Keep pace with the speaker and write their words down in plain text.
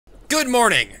Good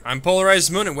morning! I'm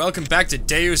PolarizedMoon and welcome back to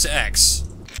Deus Ex.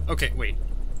 Okay, wait.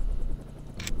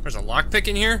 There's a lockpick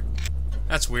in here?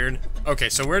 That's weird. Okay,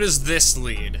 so where does this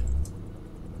lead?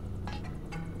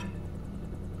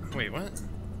 Wait, what?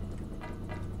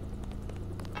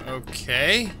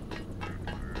 Okay.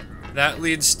 That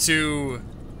leads to...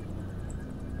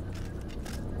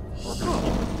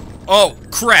 Oh,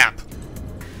 crap!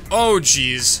 Oh,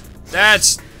 jeez.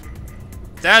 That's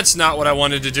not what I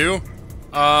wanted to do.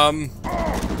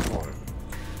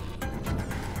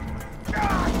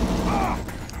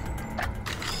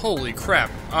 Holy crap.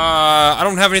 I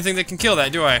don't have anything that can kill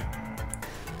that, do I?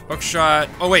 Buckshot.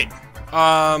 Oh, wait.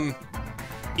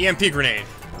 EMP grenade.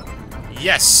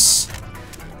 Yes!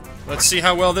 Let's see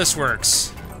how well this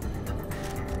works.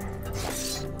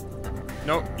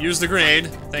 Nope, use the grenade.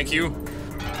 Thank you.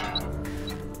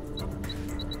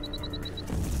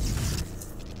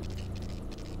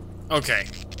 Okay.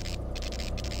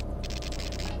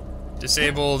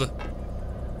 Disabled.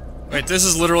 Wait, this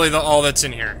is literally all that's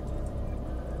in here.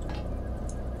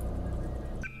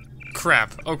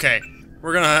 Crap. Okay.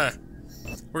 We're gonna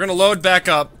load back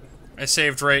up. I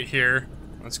saved right here.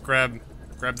 Let's grab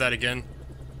that again.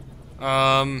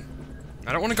 I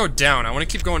don't want to go down. I want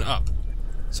to keep going up.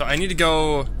 So I need to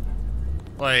go,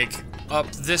 like,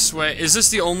 up this way. Is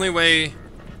this the only way?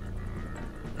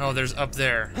 Oh, there's up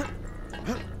there.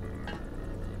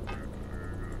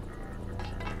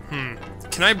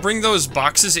 Can I bring those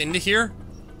boxes into here?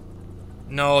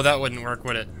 No, that wouldn't work,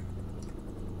 would it?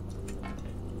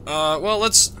 Well,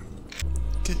 let's...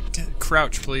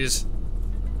 Crouch, please.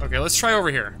 Okay, let's try over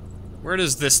here. Where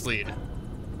does this lead?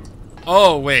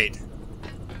 Oh, wait.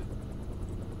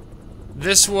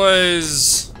 This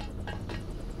was...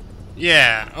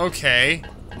 Yeah, okay.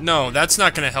 No, that's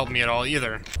not gonna help me at all,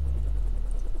 either.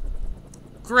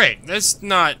 Great, that's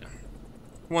not...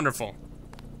 Wonderful.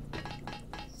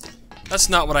 That's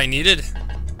not what I needed.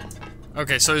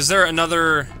 Okay, so is there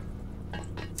another...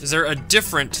 Is there a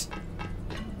different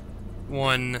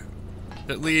one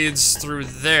that leads through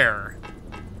there?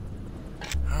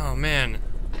 Oh, man.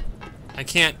 I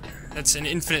can't... That's an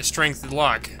infinite strength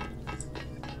lock.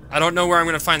 I don't know where I'm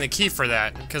gonna find the key for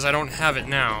that, because I don't have it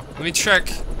now. Let me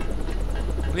check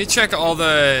all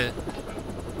the...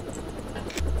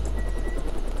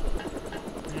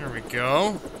 There we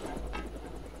go.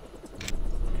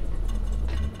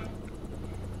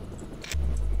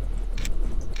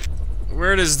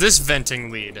 Where does this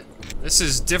venting lead? This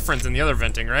is different than the other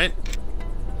venting, right?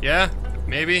 Yeah?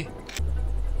 Maybe?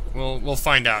 We'll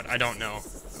find out. I don't know.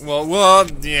 Well,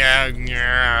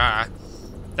 yeah.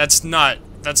 That's not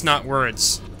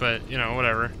words, but, you know,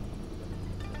 whatever.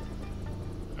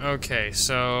 Okay,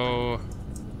 so...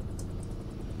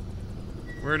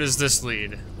 Where does this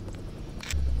lead?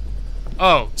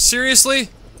 Oh, seriously?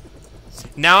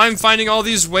 Now I'm finding all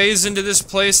these ways into this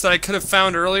place that I could have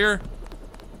found earlier?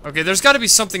 Okay, there's gotta be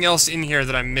something else in here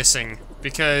that I'm missing,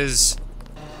 because...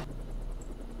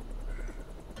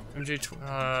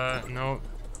 no.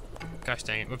 Gosh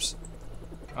dang it, whoops.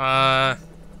 No,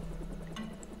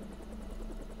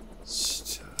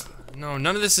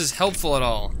 none of this is helpful at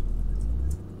all.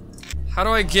 How do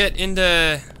I get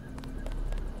into...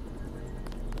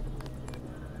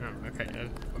 Oh, okay,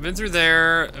 I've been through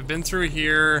there, I've been through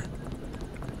here.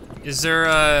 Is there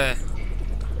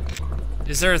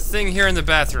a thing here in the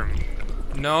bathroom?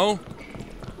 No?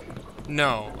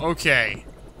 No, okay.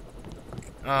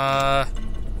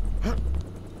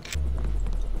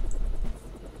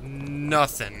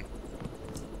 Nothing.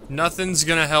 Nothing's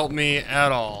gonna help me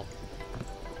at all.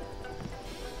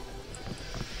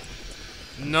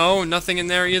 No, nothing in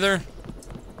there either?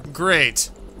 Great.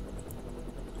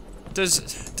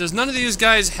 Does none of these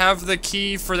guys have the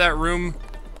key for that room?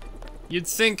 You'd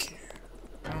think...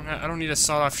 I don't need a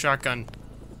sawed-off shotgun.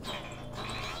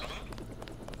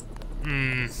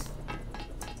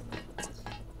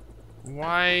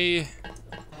 Why...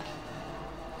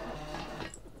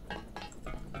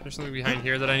 There's something behind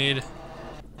here that I need.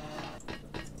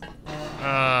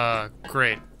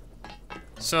 Great.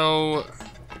 So...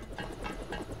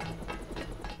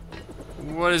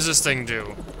 What does this thing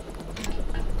do?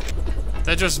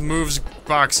 That just moves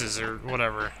boxes or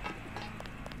whatever.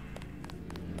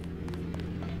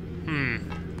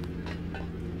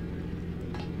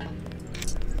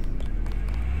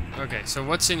 Okay, so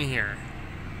what's in here?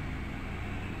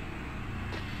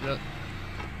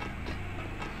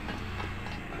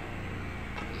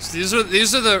 So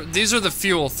these are the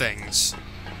fuel things.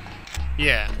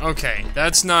 Yeah, okay.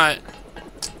 That's not...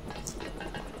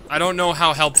 I don't know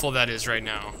how helpful that is right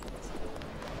now.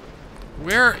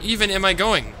 Where even am I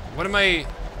going? What am I...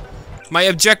 My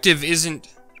objective isn't...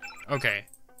 Okay.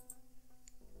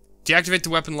 Deactivate the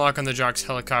weapon lock on the Jock's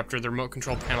helicopter. The remote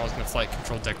control panel is in the flight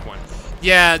control deck 1.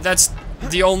 Yeah, that's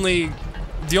the only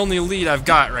lead I've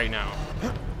got right now.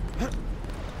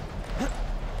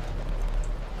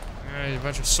 Alright, a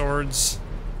bunch of swords.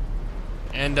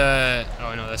 And,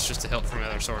 oh no, that's just a hilt from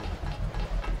another sword.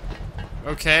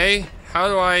 Okay, how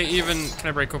do I even... Can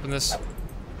I break open this?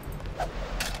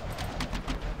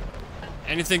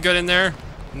 Anything good in there?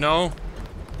 No?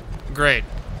 Great.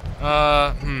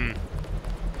 Alright,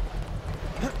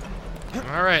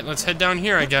 let's head down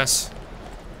here, I guess.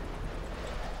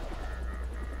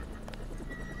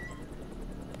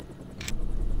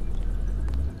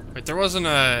 Wait, there wasn't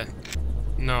a...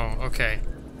 No, okay.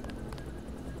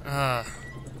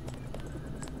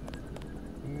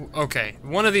 Okay,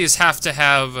 one of these have to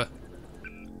have...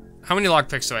 How many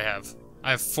lockpicks do I have?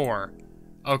 I have 4.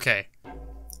 Okay.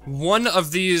 One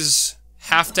of these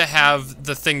have to have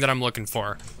the thing that I'm looking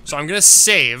for. So I'm gonna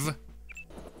save,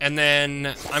 and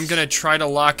then I'm gonna try to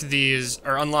lock these,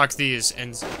 or unlock these,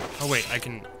 and... Oh wait, I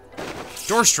can...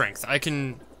 Door strength.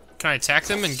 Can I attack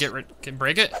them and can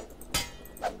break it?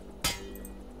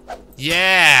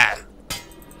 Yeah!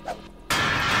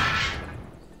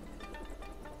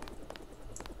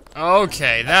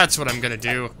 Okay, that's what I'm gonna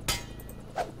do.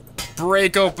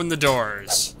 Break open the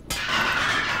doors.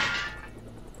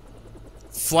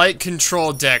 Flight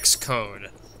control decks code.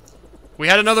 We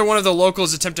had another one of the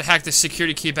locals attempt to hack the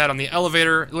security keypad on the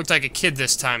elevator. It looked like a kid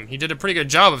this time. He did a pretty good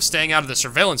job of staying out of the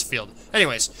surveillance field.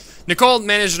 Anyways, Nicole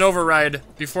managed an override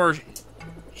before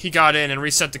he got in and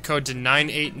reset the code to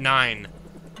 989.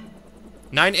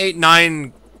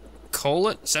 989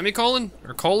 colon? Semicolon?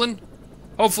 Or colon?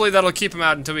 Hopefully that'll keep him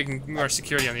out until we can get more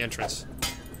security on the entrance.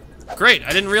 Great,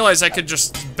 I didn't realize I could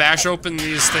just bash open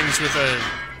these things with a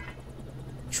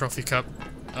trophy cup.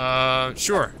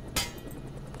 Sure.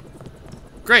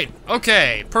 Great,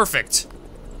 okay, perfect.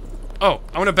 Oh,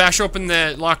 I want to bash open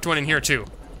the locked one in here too.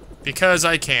 Because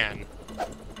I can.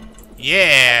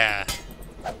 Yeah!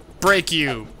 Break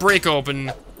you, break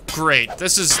open. Great,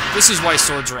 this is why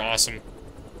swords are awesome.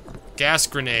 Gas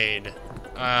grenade.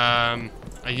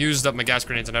 I used up my gas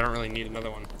grenades and I don't really need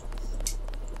another one.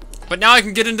 But now I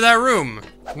can get into that room.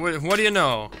 What do you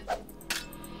know?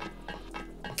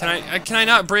 Can I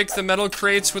not break the metal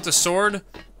crates with the sword?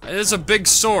 It is a big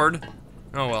sword.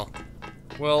 Oh well.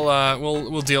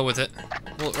 We'll deal with it.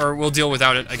 We'll deal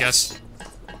without it, I guess.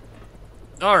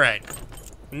 Alright.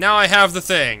 Now I have the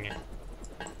thing.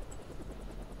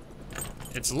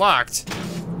 It's locked.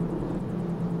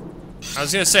 I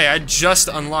was gonna say, I just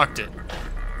unlocked it.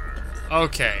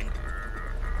 Okay.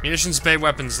 Munitions bay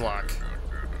weapons lock.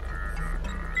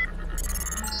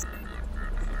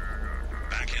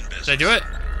 Back in business. Did I do it?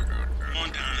 Come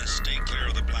on down and stay clear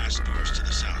of the blast doors to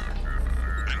the south.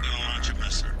 I'm gonna launch a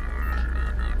missile.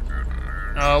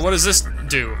 What does this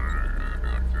do?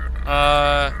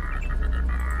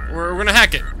 We're gonna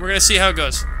hack it. We're gonna see how it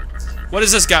goes. What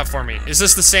does this got for me? Is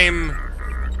this the same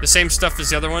stuff as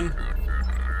the other one?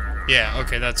 Yeah,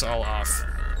 okay, that's all off.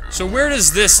 So where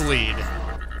does this lead?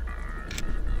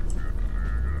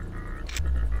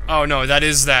 Oh no, that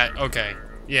is that. Okay.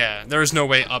 Yeah, there's no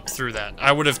way up through that.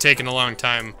 I would have taken a long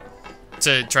time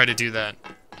to try to do that.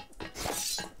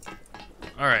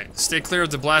 Alright, stay clear of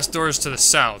the blast doors to the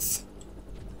south.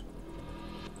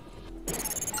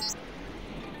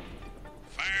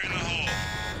 Fire in the hole.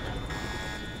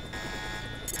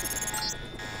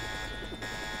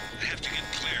 I have to get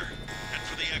clear. Head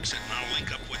for the exit and I'll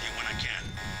link up with you when I can.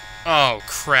 Oh,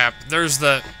 crap. There's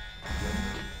the...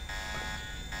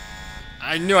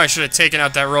 I knew I should have taken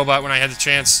out that robot when I had the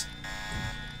chance.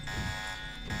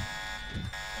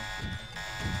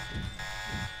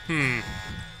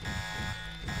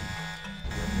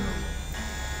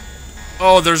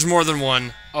 Oh, there's more than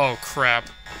one. Oh, crap.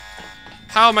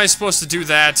 How am I supposed to do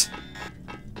that?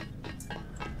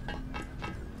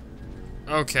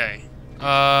 Okay.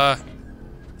 Why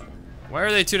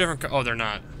are they two different oh, they're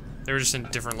not. They were just in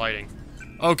different lighting.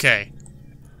 Okay.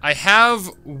 I have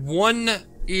one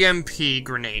EMP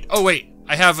grenade. Oh, wait.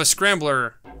 I have a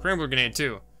scrambler grenade,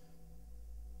 too.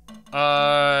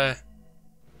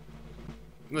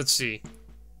 Let's see.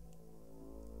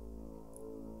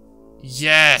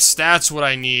 Yes, that's what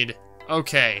I need.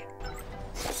 Okay.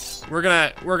 We're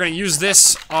gonna use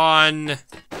this on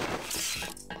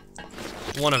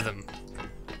one of them.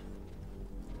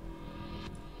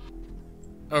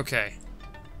 Okay.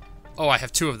 Oh, I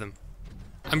have two of them.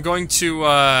 I'm going to,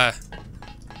 I'm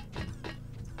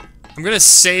gonna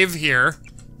save here,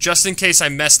 just in case I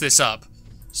mess this up,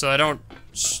 so I don't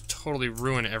totally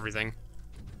ruin everything.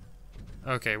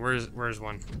 Okay, where's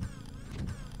one?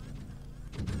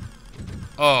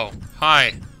 Oh,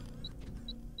 hi.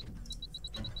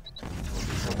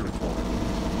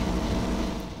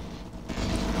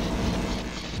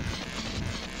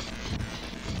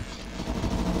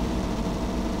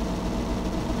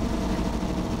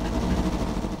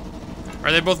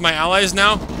 Are they both my allies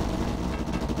now?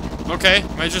 Okay,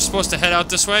 am I just supposed to head out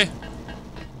this way?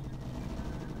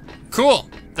 Cool!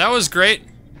 That was great.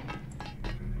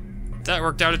 That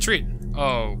worked out a treat.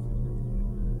 Oh.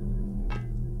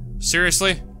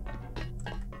 Seriously?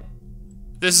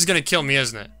 This is gonna kill me,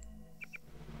 isn't it?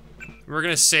 We're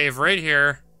gonna save right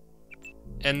here.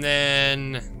 And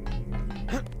then...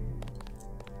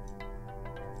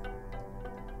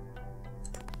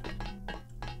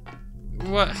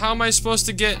 What? How am I supposed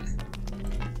to get...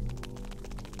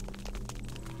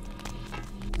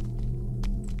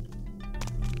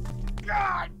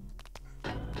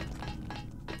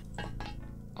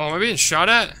 Oh, am I being shot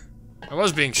at? I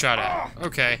was being shot at.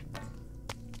 Okay.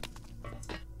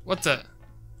 What the...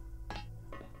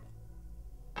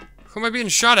 Who am I being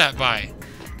shot at by?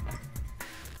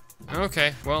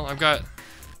 Okay, well, I've got...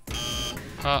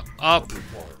 up...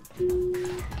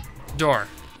 door.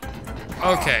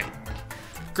 Okay.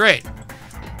 Great.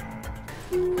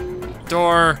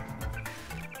 Door.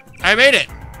 I made it!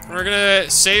 We're gonna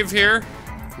save here.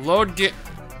 Load get...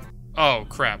 Oh,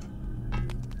 crap.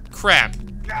 Crap.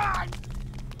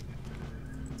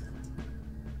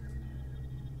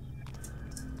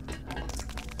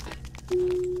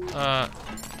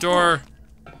 Door.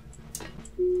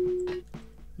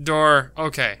 Door.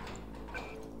 Okay.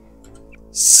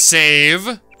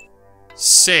 Save.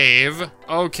 Save.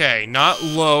 Okay, not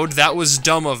load. That was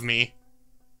dumb of me.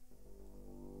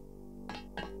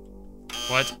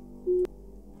 What?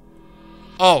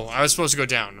 Oh, I was supposed to go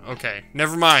down. Okay,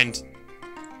 never mind.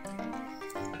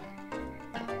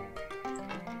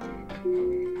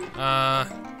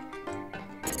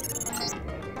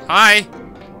 Hi.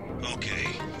 Okay,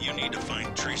 you need to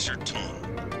find Tracer Tom.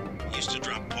 He used to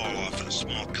drop Paul off at a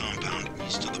small compound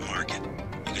east of the market.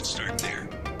 You could start there.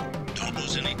 Don't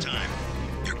lose any time.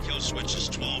 Your kill switch is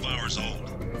 12 hours old.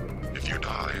 If you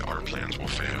die, our plans will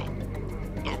fail.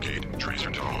 Locate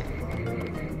Tracer Tom.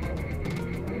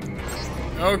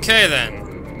 Okay then.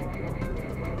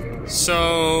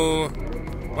 So...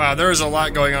 Wow, there's a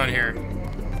lot going on here.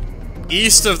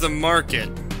 East of the market.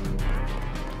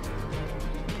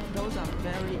 Those are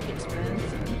very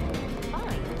expensive.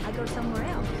 Fine, I go somewhere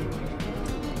else.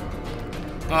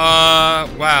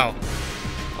 Wow.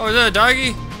 Oh, is that a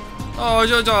doggy? Oh,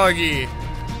 it's a doggy.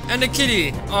 And a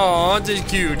kitty. Oh, that's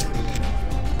cute.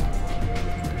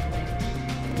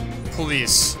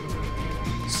 Police.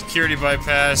 Security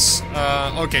bypass.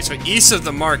 Okay, so east of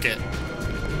the market.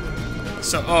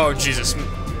 So, oh, Jesus.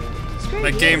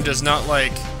 My game does not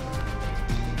like...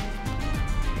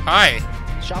 Hi.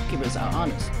 Shopkeepers are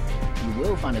honest. You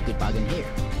will find a good bargain here.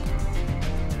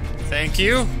 Thank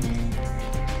you.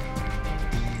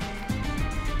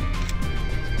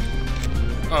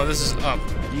 Oh, this is up.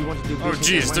 Do you want to do Oh, business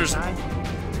geez, at there's... one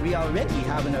time? We already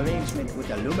have an arrangement with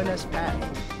the Luminous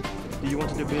Path. Do you want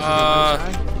to do business Uh,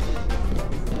 at one time?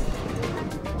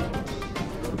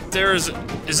 There's...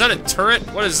 Is that a turret?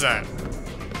 What is that?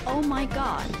 Oh my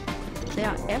god. They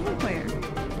are everywhere.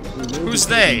 We will Who's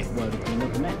be they? taking word in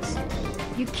advance.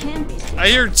 You can't be... I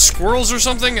hear squirrels or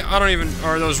something? I don't even...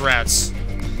 Or are those rats?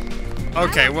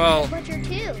 Okay, well... Butcher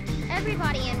too.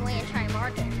 Everybody in Wanchai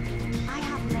Market. I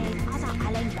have made other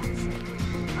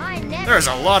islanders. I never... There's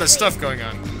a lot of stuff going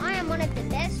on. I am one of the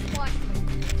best watchmen.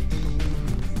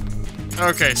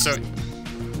 Okay, so...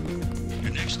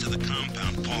 You're next to the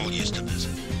compound Paul used to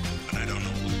visit, but I don't know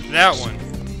who. That one.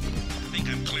 I think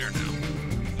I'm clear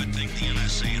now. Good thing the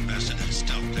NSA invested in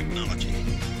stealth technology.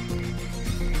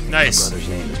 Nice. My brother's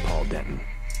name is Paul Denton.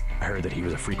 I heard that he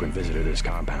was a frequent visitor to this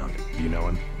compound. Do you know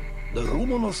him? The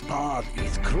Luminous Path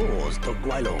is closed to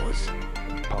Guilos.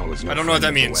 Paul is no I don't know what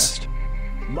that friend of the means. West.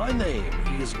 My name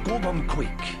is Gordon Quick.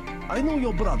 I know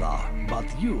your brother, but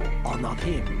you are not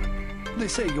him. They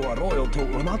say you are loyal to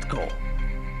Unatco.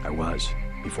 I was,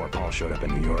 before Paul showed up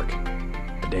in New York.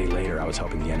 A day later, I was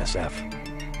helping the NSF.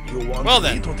 You want Well me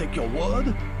then. to take your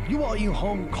word? You are in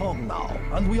Hong Kong now,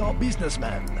 and we are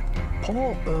businessmen.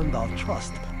 Paul earned our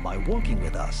trust by working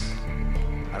with us.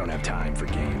 I don't have time for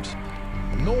games.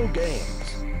 No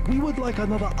games. We would like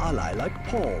another ally like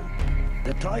Paul.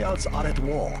 The triads are at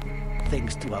war,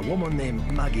 thanks to a woman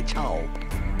named Maggie Chow.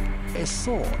 A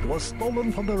sword was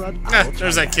stolen from the Red Ah, Arrow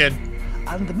there's that triad, kid.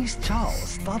 and Miss Chow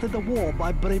started the war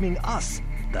by blaming us,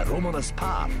 the Luminous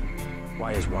Path.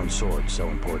 Why is one sword so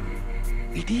important?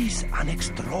 It is an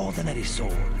extraordinary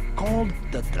sword called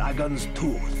the Dragon's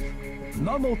Tooth.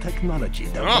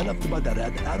 Nanotechnology developed by the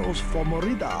Red Arrows for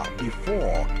Morida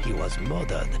before he was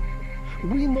murdered.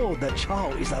 We know that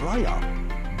Chow is a liar,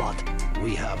 but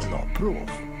we have no proof.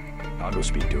 I'll go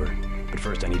speak to her. But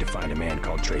first I need to find a man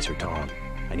called Tracer Tom.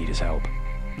 I need his help.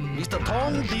 Mr.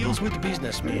 Tong deals with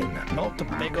businessmen, not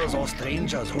beggars or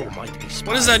strangers who might be spies.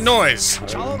 What is that noise?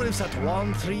 Chow lives at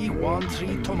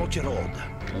 1313 Tonochi Road.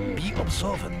 Be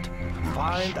observant.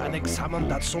 Find and examine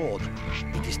that sword.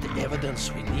 It is the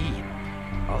evidence we need.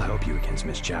 I'll help you against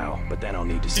Miss Chow, but then I'll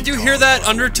need to see. Did you Tom hear that for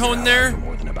undertone there? For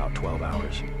more than about 12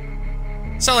 hours.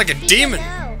 Sound like a She demon.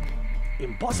 said no.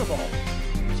 Impossible.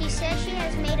 She says she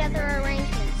has made other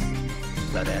arrangements.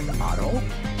 The Red Arrow?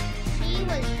 She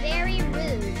was very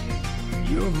rude.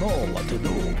 You know what to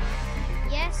do.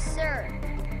 Yes, sir.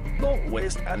 Don't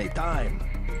waste any time.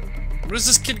 What is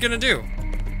this kid gonna do?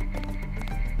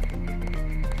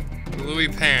 Louis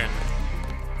Pan.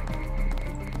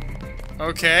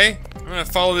 Okay, I'm gonna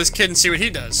follow this kid and see what he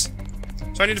does.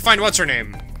 So I need to find what's her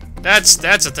name. That's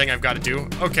a thing I've got to do.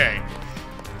 Okay.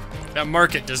 That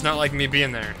market does not like me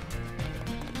being there.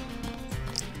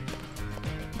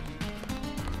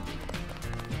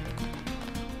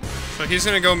 So he's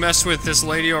gonna go mess with this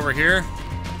lady over here.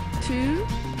 Two?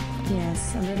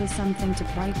 Yes, a little something to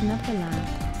brighten up the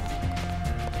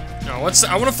lab. No, I want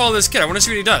to follow this kid. I want to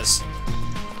see what he does.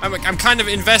 I'm kind of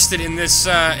invested in this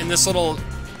little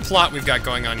plot we've got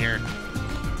going on here.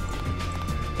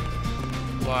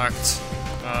 Locked.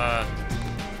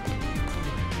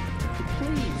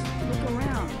 Please, look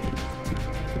around.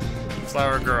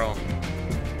 Flower girl.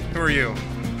 Who are you?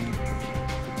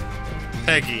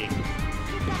 Peggy.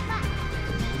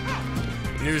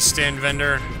 Newsstand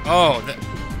vendor. Oh,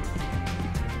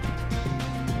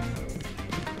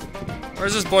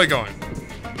 where's this boy going?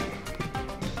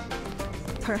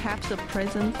 Perhaps a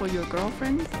present for your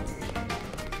girlfriend?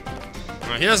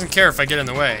 Well, he doesn't care if I get in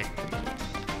the way.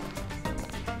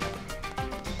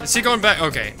 Is he going back?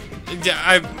 Okay.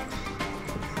 Yeah,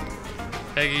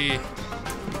 Peggy.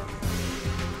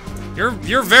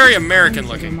 You're very American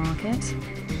looking. Market.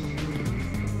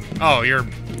 Oh, you're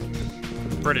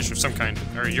British of some kind.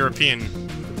 Or European.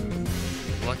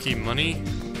 Lucky money?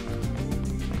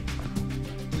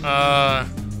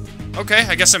 Okay,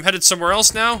 I guess I'm headed somewhere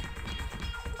else now.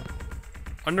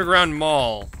 Underground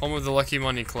Mall, home of the Lucky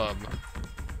Money Club.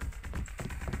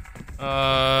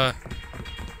 Oh,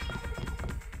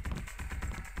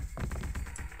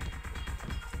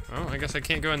 I guess I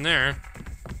can't go in there.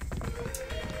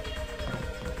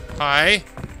 Hi.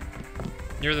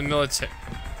 Near the military.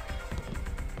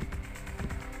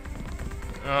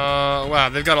 Wow,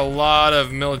 they've got a lot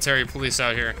of military police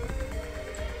out here.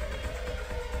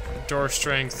 Door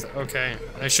strength, okay.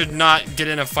 I should not get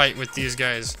in a fight with these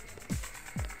guys.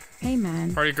 Hey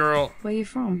man. Party girl. Where you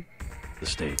from? The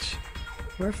States.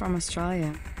 We're from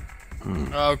Australia.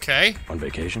 Okay. On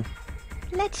vacation?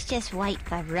 Let's just wait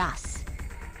for Russ.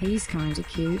 He's kinda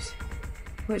cute.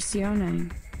 What's your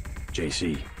name?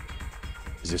 JC.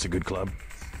 Is this a good club?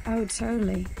 Oh,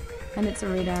 totally. And it's a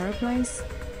Red Arrow place?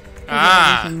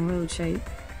 Ah. Everything real cheap.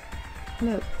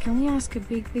 Look, can we ask a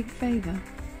big favor?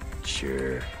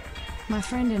 Sure. My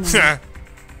friend and I.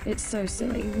 It's so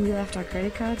silly. We left our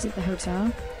credit cards at the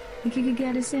hotel. Think you could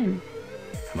get us in?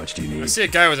 How much do you I need? see a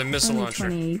guy with a missile Only launcher.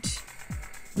 20 each.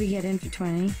 We get in for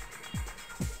 20.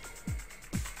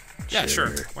 Yeah, sure.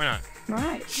 Why not?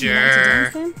 Right. Sure. You like to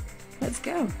dance then? Let's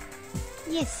go.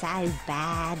 You're so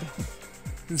bad.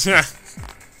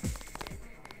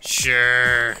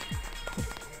 Sure.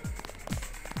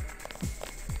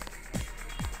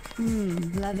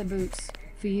 Leather boots.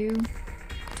 For you,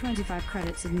 25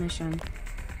 credits admission.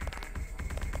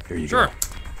 Here you Sure. go.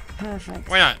 Perfect.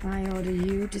 Why not? I order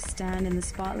you to stand in the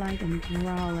spotlight and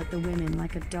growl at the women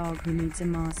like a dog who needs a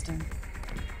master.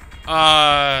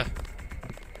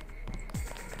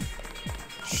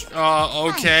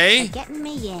 Okay. Thanks for getting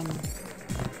me in.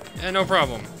 Yeah, no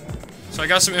problem. So I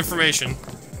got some information.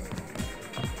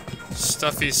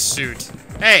 Stuffy suit.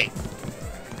 Hey!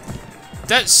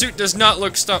 That suit does not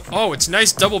look Oh, it's a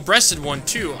nice double-breasted one,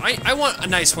 too. I want a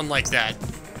nice one like that.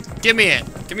 Give me it.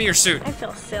 Give me your suit. I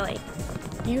feel silly.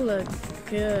 You look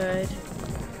good.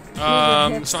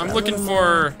 So I'm looking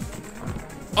for...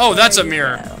 Oh, that's a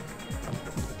mirror.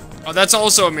 Oh, that's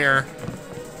also a mirror.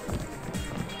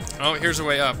 Oh, here's a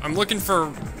way up. I'm looking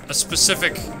for a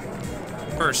specific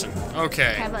person.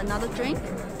 Okay. Have another drink?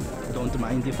 Don't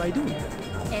mind if I do.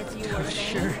 As you were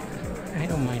saying. Sure. I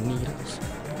don't mind needles.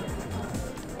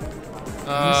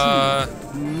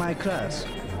 My class.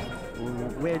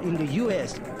 Well, in the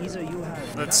U.S., either you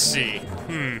have... Let's see.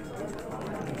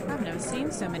 I've never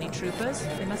seen so many troopers.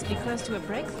 They must be close to a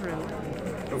breakthrough.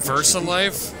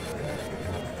 VersaLife?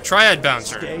 Triad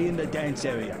Bouncer. Stay in the dance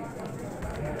area.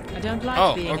 I don't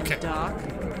like being okay. in the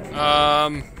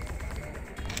dark.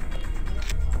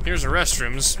 Here's the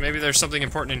restrooms. Maybe there's something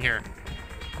important in here.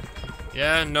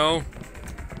 Yeah, no.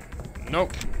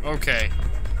 Nope. Okay.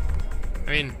 I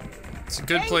mean, it's a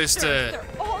good place to... They're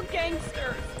all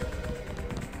gangsters.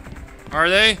 Are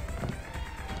they?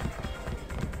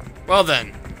 Well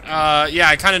then. Yeah,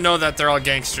 I kind of know that they're all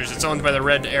gangsters. It's owned by the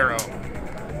Red Arrow.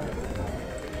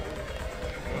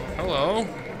 Hello?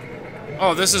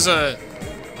 Oh, this is a...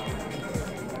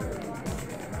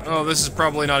 Oh, this is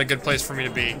probably not a good place for me to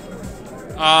be.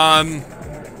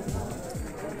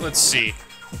 Let's see.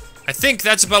 I think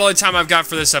that's about all the time I've got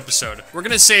for this episode. We're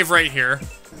gonna save right here.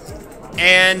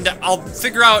 And I'll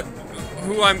figure out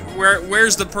who I'm...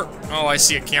 Where's the Oh, I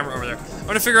see a camera over there. I'm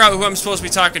gonna figure out who I'm supposed to be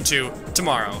talking to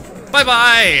tomorrow.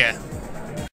 Bye-bye!